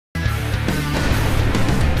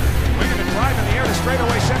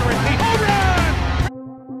straightaway center and deep. Home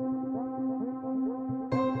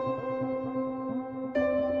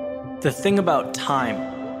run! The thing about time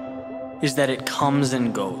is that it comes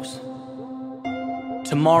and goes.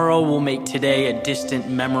 Tomorrow will make today a distant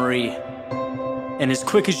memory, and as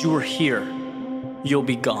quick as you were here, you'll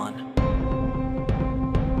be gone.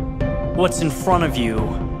 What's in front of you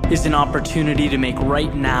is an opportunity to make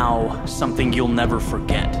right now something you'll never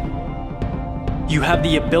forget. You have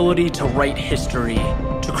the ability to write history,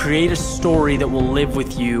 to create a story that will live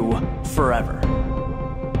with you forever.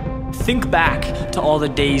 Think back to all the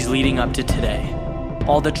days leading up to today,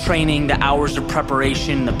 all the training, the hours of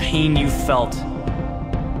preparation, the pain you felt.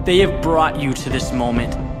 They have brought you to this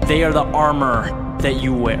moment. They are the armor that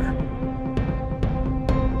you wear.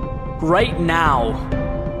 Right now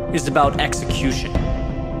is about execution.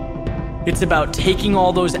 It's about taking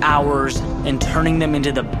all those hours and turning them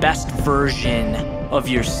into the best version of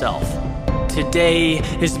yourself. Today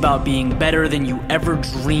is about being better than you ever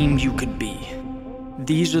dreamed you could be.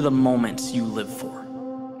 These are the moments you live for.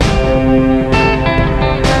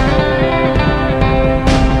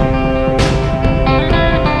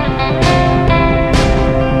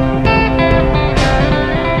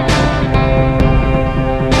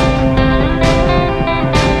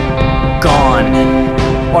 Gone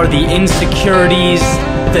are the insecurities,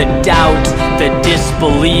 the doubt, the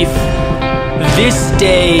disbelief. This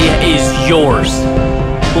day is yours.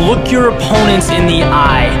 Look your opponents in the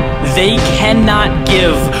eye. They cannot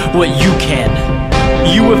give what you can.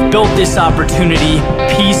 You have built this opportunity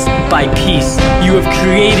piece by piece. You have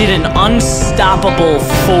created an unstoppable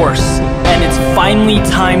force, and it's finally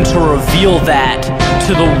time to reveal that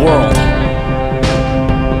to the world.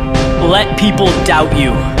 Let people doubt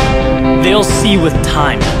you. They'll see with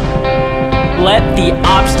time. Let the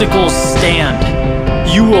obstacles stand.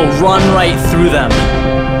 You will run right through them.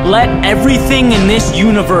 Let everything in this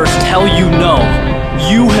universe tell you no.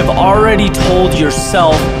 You have already told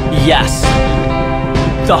yourself yes.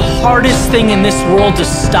 The hardest thing in this world to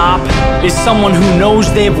stop is someone who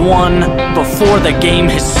knows they've won before the game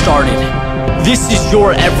has started. This is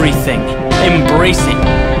your everything. Embrace it.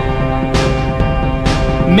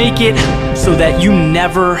 Make it so that you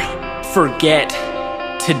never forget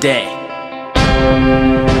today.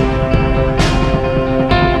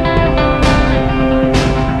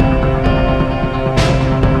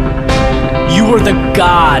 You are the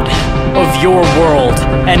god of your world,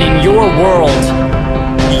 and in your world,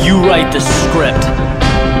 you write the script.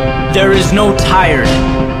 There is no tired.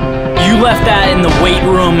 You left that in the weight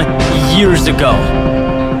room years ago.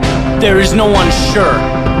 There is no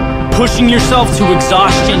unsure. Pushing yourself to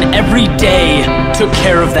exhaustion every day took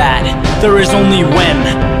care of that. There is only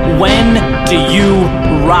when. When do you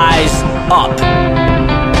rise up?